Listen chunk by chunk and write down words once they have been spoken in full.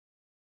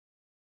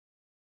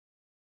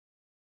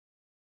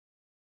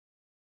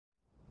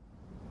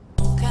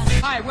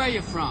Hi, where are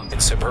you from? In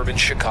suburban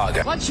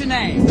Chicago. What's your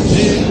name?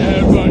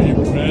 Never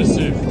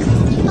impressive.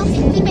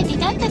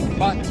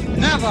 But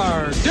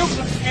never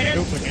duplicate.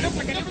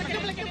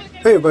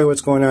 Hey everybody, what's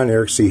going on?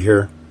 Eric C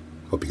here.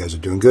 Hope you guys are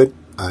doing good.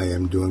 I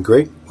am doing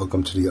great.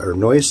 Welcome to the Art of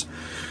Noise.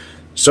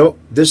 So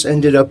this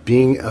ended up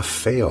being a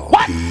fail.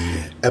 What?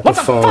 The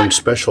Epiphone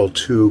Special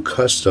 2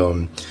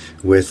 Custom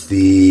with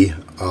the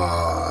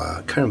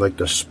kind of like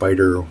the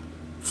spider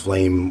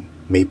flame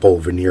maple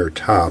veneer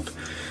top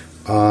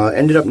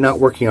ended up not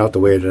working out the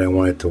way that I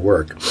wanted it to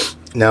work.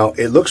 Now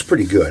it looks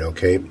pretty good,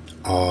 okay?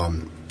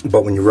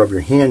 But when you rub your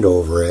hand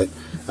over it,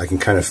 I can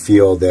kind of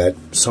feel that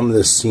some of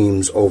the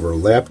seams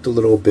overlapped a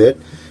little bit,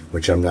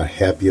 which I'm not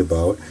happy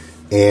about,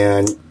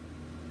 and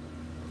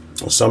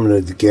some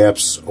of the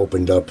gaps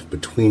opened up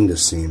between the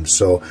seams.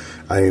 So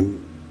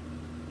I'm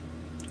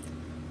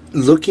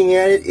looking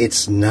at it,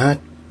 it's not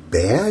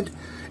bad,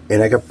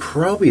 and I could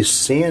probably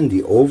sand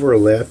the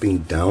overlapping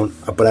down,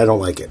 but I don't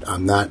like it.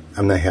 I'm not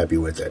happy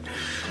with it.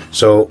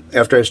 So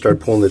after I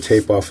started pulling the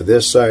tape off of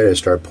this side, I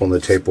started pulling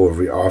the tape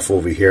off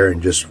over here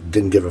and just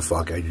didn't give a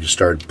fuck. I just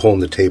started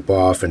pulling the tape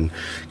off and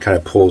kind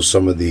of pulled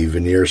some of the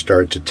veneer,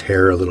 started to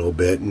tear a little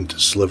bit into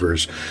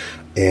slivers.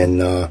 And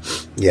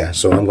yeah,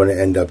 so I'm going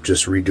to end up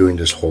just redoing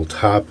this whole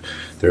top.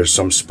 There's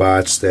some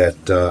spots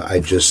that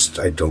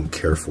I don't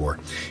care for.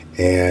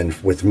 And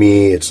with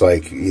me, it's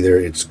like either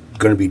it's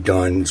going to be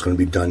done, it's going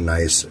to be done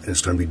nice, and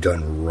it's going to be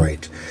done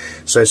right.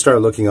 So I started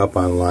looking up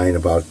online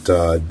about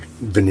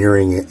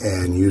veneering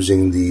and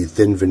using the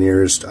thin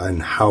veneers on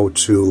how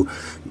to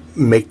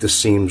make the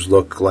seams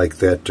look like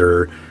that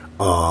they're,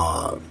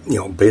 you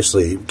know,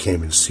 basically you can't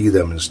even see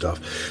them and stuff.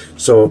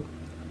 So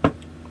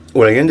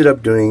what I ended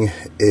up doing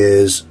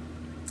is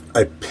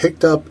I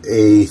picked up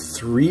a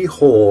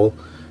 3-hole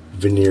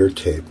veneer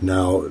tape.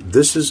 Now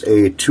this is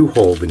a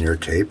 2-hole veneer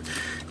tape,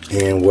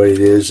 and what it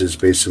is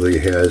basically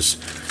it has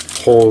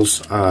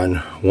holes on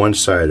one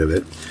side of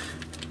it.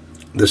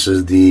 This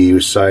is the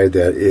side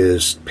that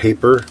is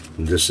paper,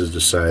 and this is the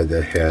side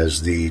that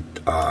has the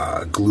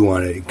glue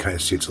on it. You kind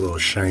of see it's a little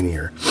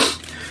shinier.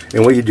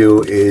 And what you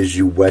do is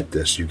you wet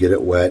this. You get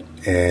it wet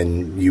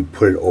and you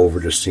put it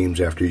over the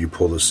seams after you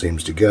pull the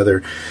seams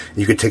together.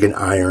 You could take an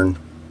iron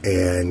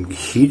and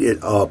heat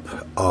it up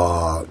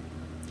a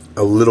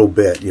little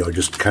bit. You know,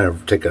 just kind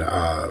of take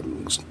a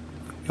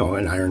you know,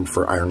 an iron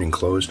for ironing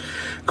clothes.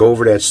 Go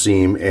over that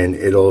seam and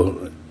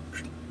it'll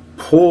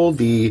pull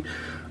the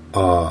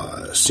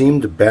seam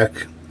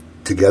back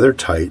together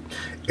tight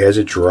as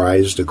it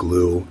dries the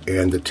glue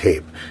and the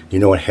tape. You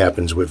know what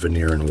happens with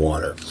veneer and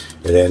water.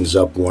 It ends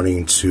up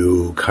wanting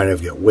to kind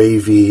of get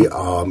wavy,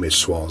 it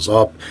swells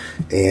up,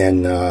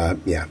 and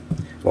yeah,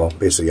 well,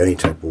 basically any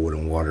type of wood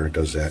and water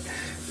does that.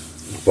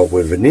 But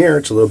with veneer,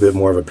 it's a little bit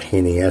more of a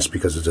pain in the ass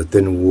because it's a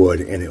thin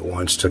wood and it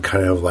wants to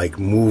kind of like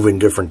move in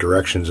different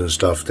directions and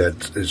stuff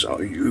that is,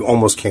 you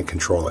almost can't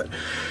control it.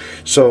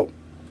 So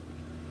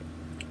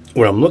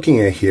what I'm looking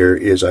at here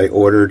is I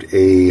ordered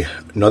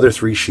another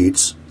 3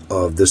 sheets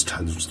of this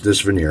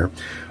veneer.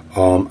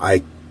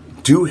 I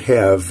do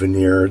have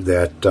veneer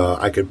that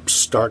I could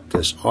start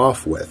this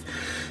off with,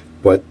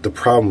 but the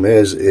problem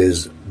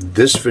is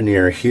this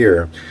veneer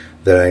here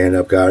that I end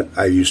up got,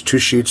 I used 2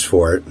 sheets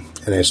for it,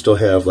 and I still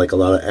have like a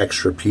lot of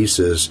extra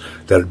pieces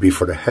that would be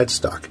for the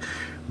headstock.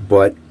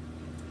 But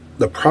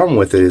the problem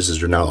with it is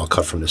they're not all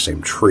cut from the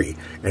same tree,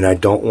 and I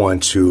don't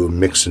want to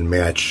mix and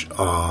match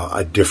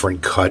a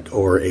different cut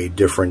or a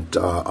different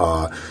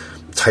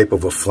type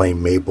of a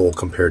flame maple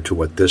compared to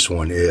what this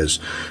one is.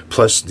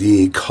 Plus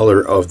the color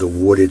of the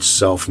wood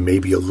itself may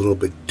be a little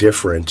bit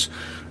different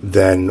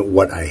than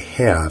what I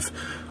have.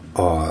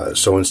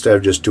 So instead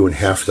of just doing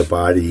half the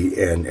body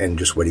and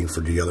just waiting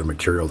for the other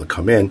material to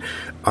come in,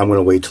 I'm going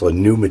to wait till a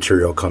new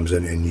material comes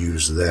in and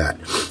use that.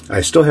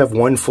 I still have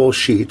 1 full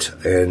sheet,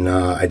 and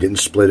I didn't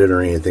split it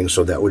or anything,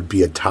 so that would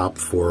be a top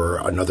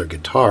for another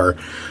guitar,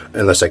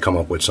 unless I come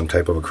up with some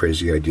type of a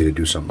crazy idea to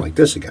do something like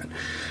this again.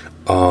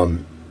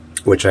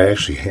 Which I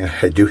actually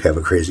I do have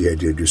a crazy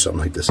idea to do something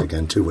like this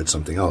again too with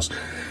something else.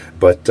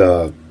 But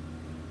so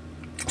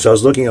I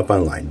was looking up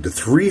online. The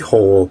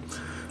 3-hole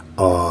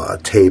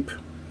tape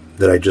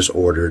that I just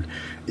ordered,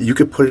 you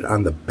could put it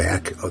on the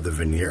back of the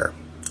veneer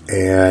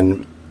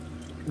and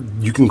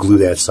you can glue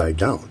that side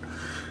down.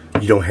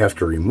 You don't have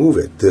to remove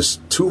it. This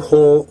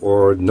 2-hole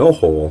or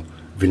no-hole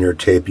veneer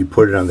tape, you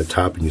put it on the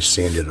top and you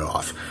sand it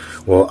off.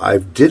 Well, I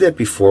did it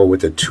before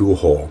with a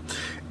 2-hole,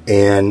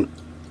 and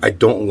I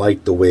don't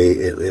like the way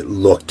it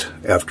looked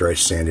after I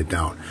sanded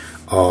down.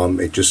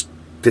 It just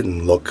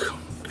didn't look,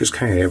 just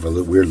kind of have a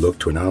little weird look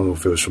to it. I don't know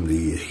if it was from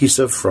the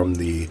adhesive, from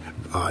the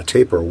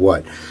tape or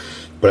what,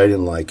 but I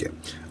didn't like it.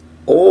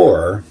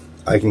 Or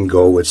I can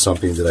go with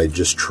something that I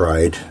just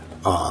tried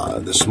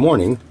this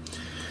morning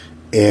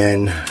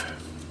and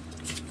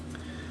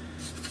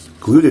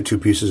glue the 2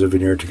 pieces of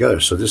veneer together.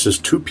 So this is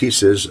 2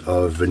 pieces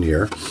of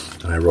veneer,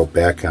 and I wrote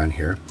back on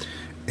here.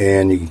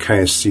 And you can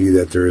kind of see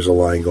that there is a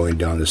line going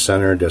down the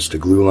center. That's the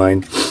glue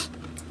line.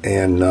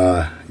 And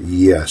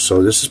yeah,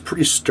 so this is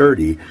pretty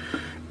sturdy.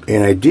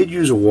 And I did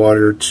use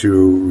water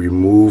to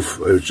remove,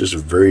 it was just a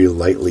very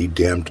lightly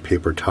damped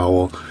paper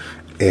towel,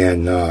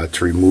 and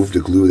to remove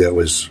the glue that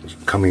was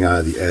coming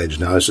out of the edge.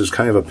 Now this is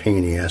kind of a pain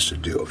in the ass to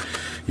do.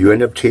 You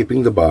end up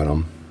taping the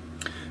bottom,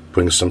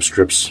 putting some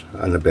strips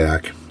on the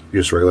back,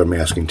 just regular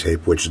masking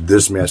tape, which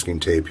this masking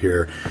tape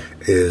here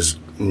is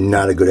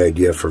not a good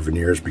idea for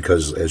veneers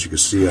because, as you can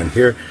see on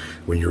here,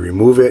 when you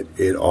remove it,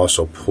 it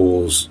also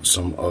pulls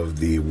some of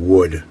the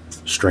wood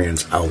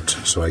strands out.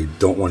 So I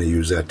don't want to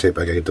use that tape.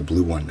 I gotta get the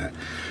blue one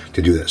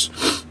to do this.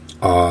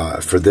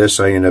 For this,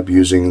 I end up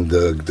using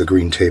the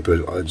green tape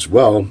as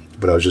well,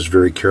 but I was just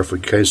very careful.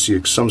 You kind of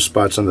see some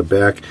spots on the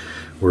back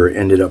where it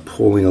ended up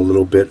pulling a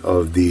little bit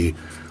of the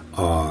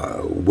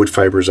wood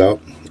fibers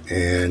out.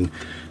 And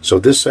so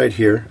this side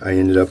here, I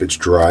ended up, it's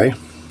dry.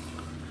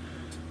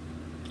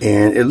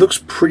 And it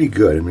looks pretty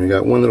good. I mean, I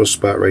got one little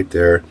spot right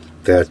there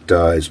that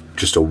is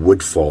just a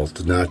wood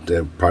fault, not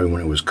probably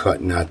when it was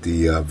cut, not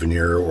the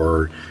veneer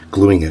or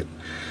gluing it.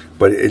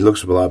 But it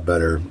looks a lot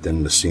better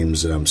than the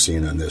seams that I'm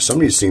seeing on this. Some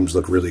of these seams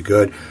look really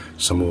good,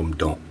 some of them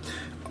don't.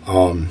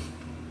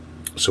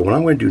 So what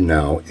I'm going to do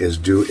now is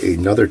do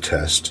another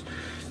test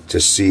to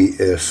see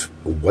if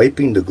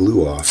wiping the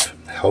glue off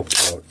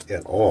helped out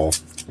at all,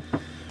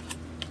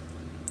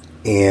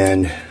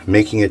 and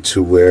making it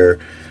to where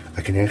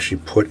I can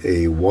actually put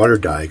a water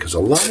dye, because a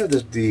lot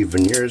of the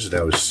veneers that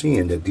I was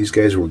seeing that these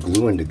guys were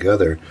gluing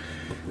together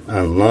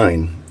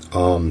online,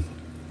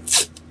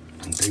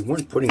 they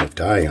weren't putting a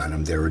dye on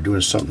them, they were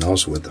doing something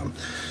else with them.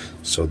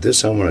 So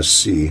this I want to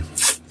see,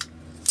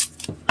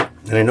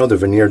 and I know the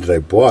veneer that I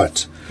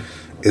bought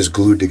is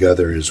glued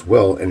together as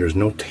well, and there's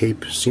no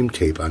tape, seam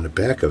tape on the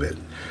back of it.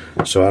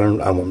 So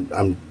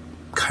I'm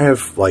kind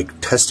of like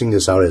testing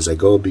this out as I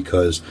go,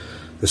 because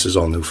this is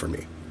all new for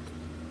me.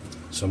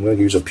 So I'm going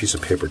to use a piece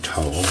of paper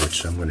towel,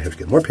 which I'm going to have to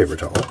get more paper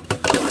towel.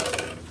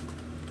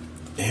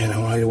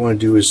 And what I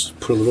want to do is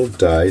put a little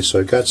dye. So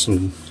I've got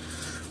some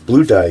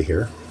blue dye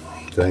here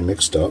that I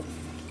mixed up.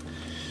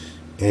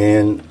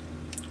 And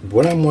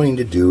what I'm wanting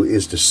to do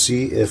is to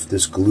see if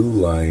this glue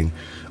line,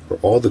 or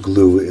all the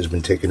glue, has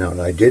been taken out.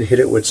 And I did hit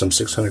it with some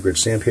 600 grit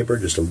sandpaper,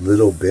 just a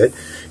little bit.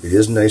 It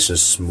is nice and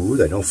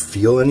smooth. I don't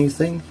feel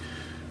anything.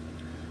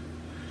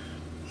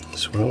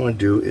 So what I want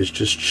to do is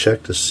just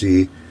check to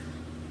see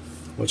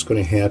what's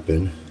going to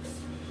happen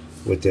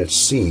with that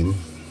seam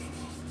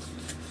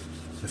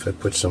if I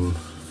put some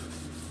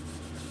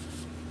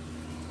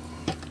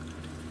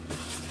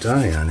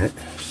dye on it.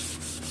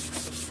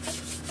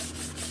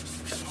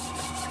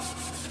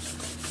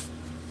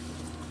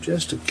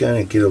 Just to kind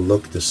of get a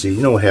look to see,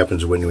 you know what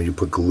happens when you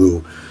put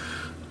glue.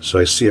 So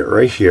I see it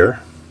right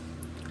here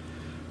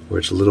where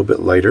it's a little bit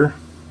lighter.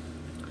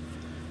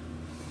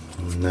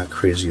 I'm not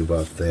crazy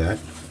about that.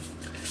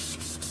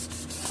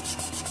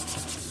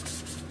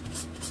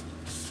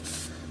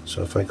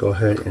 So if I go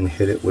ahead and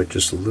hit it with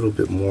just a little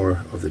bit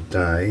more of the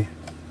dye,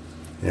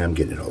 and I'm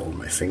getting it all over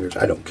my fingers,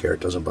 I don't care, it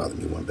doesn't bother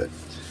me one bit.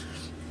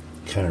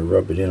 Kind of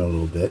rub it in a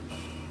little bit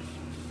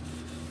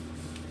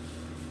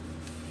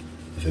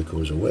if it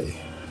goes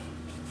away.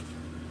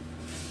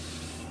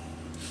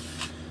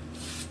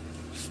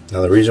 Now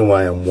the reason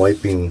why I'm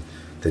wiping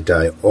the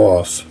dye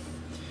off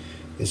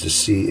is to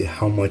see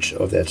how much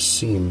of that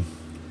seam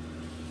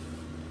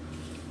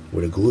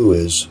where the glue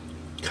is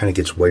kind of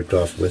gets wiped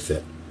off with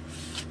it.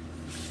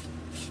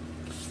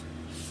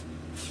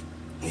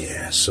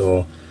 Yeah,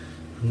 so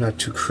I'm not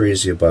too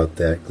crazy about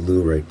that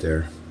glue right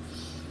there.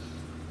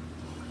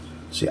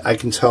 See, I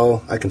can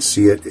tell, I can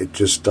see it, it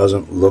just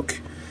doesn't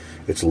look,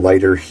 it's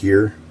lighter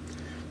here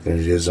than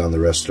it is on the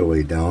rest of the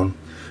way down.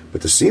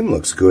 But the seam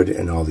looks good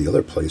in all the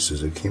other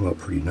places. It came out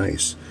pretty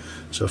nice.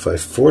 So if I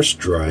force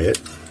dry it,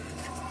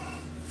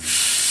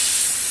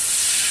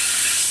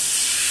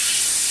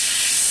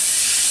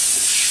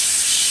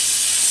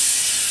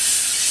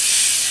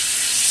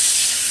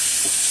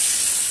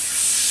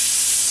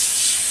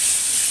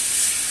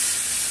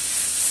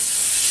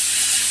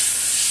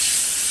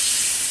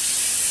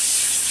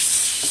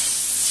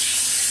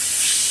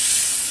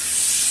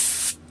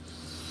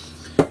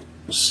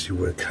 see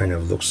what it kind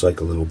of looks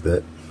like a little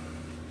bit.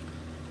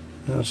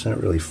 No, it's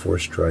not really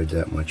force dried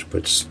that much,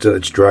 but still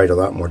it's dried a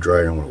lot more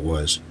drier than what it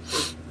was.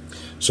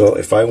 So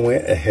if I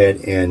went ahead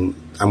and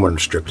I'm going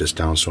to strip this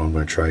down, so I'm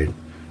going to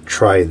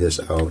try this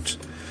out.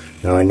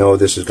 Now I know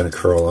this is going to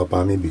curl up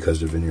on me because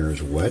the veneer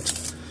is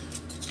wet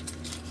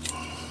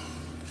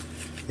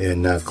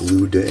and not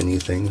glued to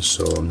anything,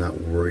 so I'm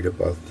not worried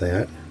about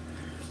that.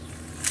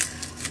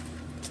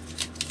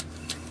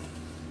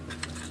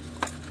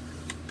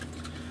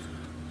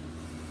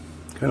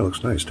 Kind of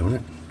looks nice, don't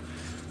it?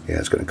 Yeah,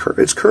 it's gonna curl.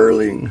 It's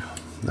curling.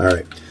 All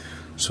right,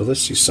 so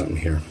let's see something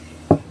here.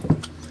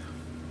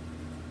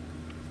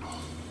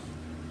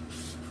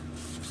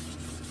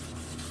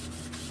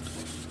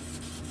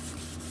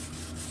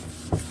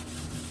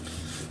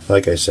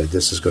 Like I said,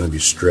 this is going to be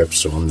stripped,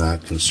 so I'm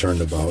not concerned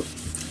about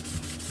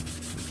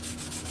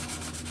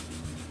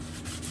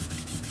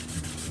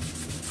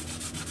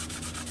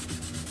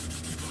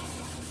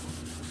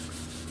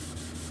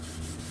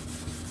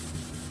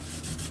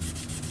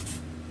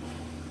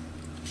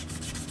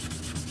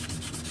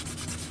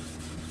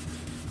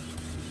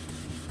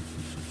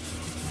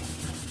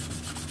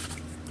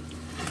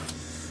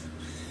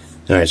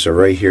Alright, so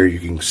right here you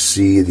can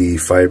see the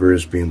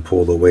fibers being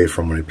pulled away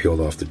from when I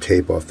peeled off the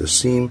tape off the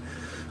seam.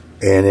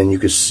 And then you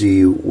can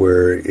see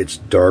where it's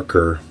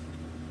darker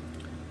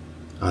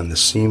on the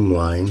seam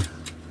line.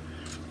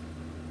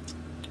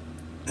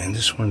 And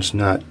this one's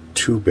not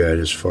too bad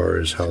as far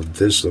as how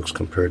this looks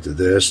compared to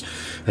this.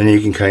 And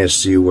you can kind of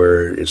see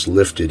where it's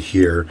lifted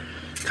here,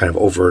 kind of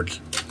over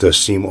the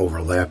seam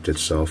overlapped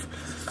itself.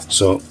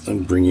 So let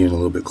me bring you in a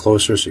little bit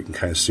closer so you can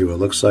kind of see what it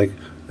looks like.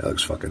 That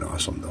looks fucking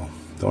awesome though,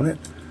 don't it?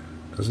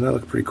 Doesn't that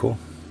look pretty cool?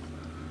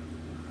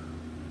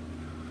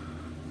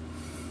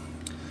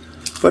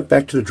 But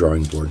back to the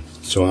drawing board.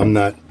 So I'm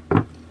not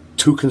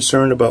too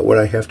concerned about what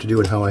I have to do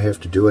and how I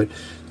have to do it.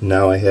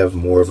 Now I have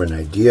more of an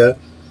idea.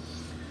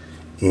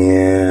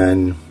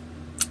 And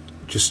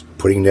just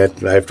putting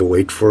that, I have to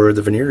wait for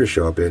the veneer to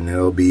show up, and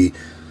it'll be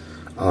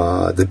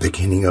the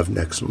beginning of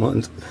next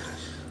month.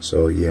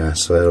 So yeah,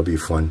 so that'll be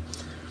fun.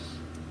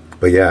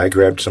 But yeah, I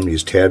grabbed some of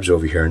these tabs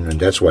over here, and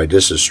that's why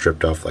this is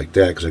stripped off like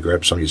that, because I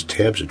grabbed some of these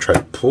tabs to try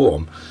to pull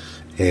them,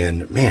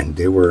 and man,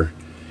 they were,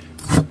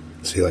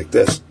 see, like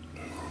this.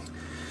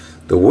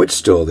 The wood's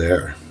still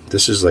there.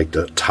 This is like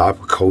the top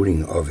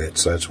coating of it,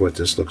 so that's what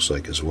this looks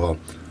like as well.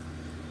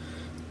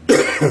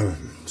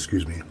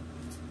 Excuse me.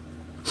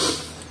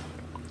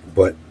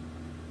 But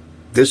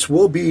this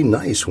will be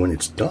nice when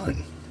it's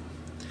done.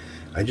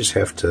 I just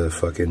have to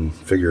fucking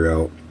figure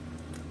out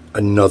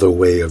another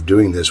way of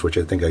doing this, which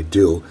I think I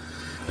do.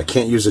 I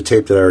can't use the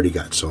tape that I already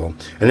got, so.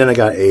 And then I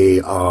got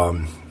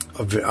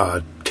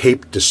a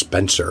tape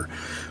dispenser,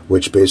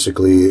 which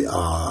basically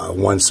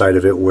one side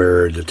of it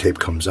where the tape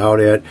comes out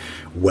at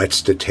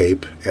wets the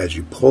tape as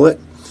you pull it.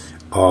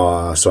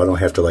 So I don't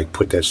have to like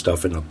put that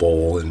stuff in a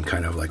bowl and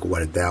kind of like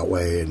wet it that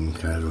way and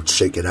kind of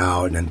shake it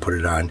out and then put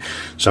it on.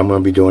 So I'm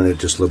going to be doing it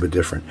just a little bit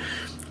different.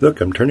 Look,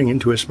 I'm turning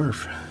into a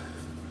Smurf.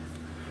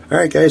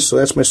 Alright guys, so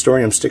that's my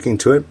story. I'm sticking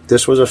to it.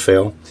 This was a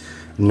fail.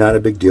 Not a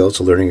big deal. It's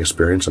a learning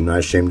experience. I'm not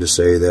ashamed to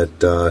say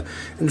that,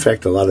 in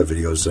fact, a lot of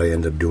videos I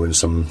end up doing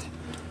some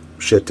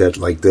shit that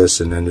like this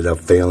and ended up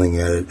failing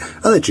at it.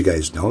 I'll let you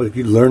guys know.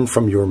 You learn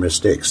from your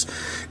mistakes.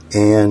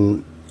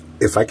 And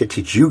if I could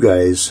teach you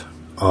guys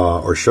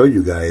or show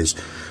you guys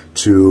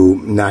to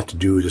not to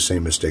do the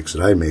same mistakes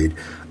that I made,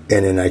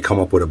 and then I come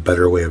up with a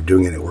better way of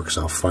doing it, it works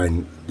out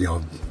fine. You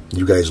know,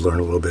 you guys learn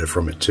a little bit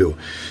from it too.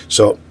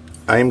 So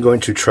I'm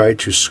going to try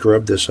to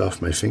scrub this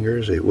off my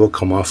fingers. It will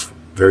come off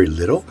very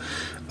little.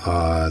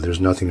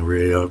 There's nothing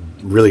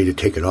really to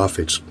take it off.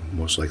 It's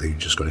most likely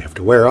just going to have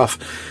to wear off.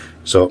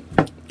 So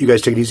you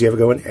guys take it easy, have a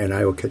good one, and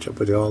I will catch up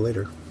with you all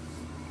later.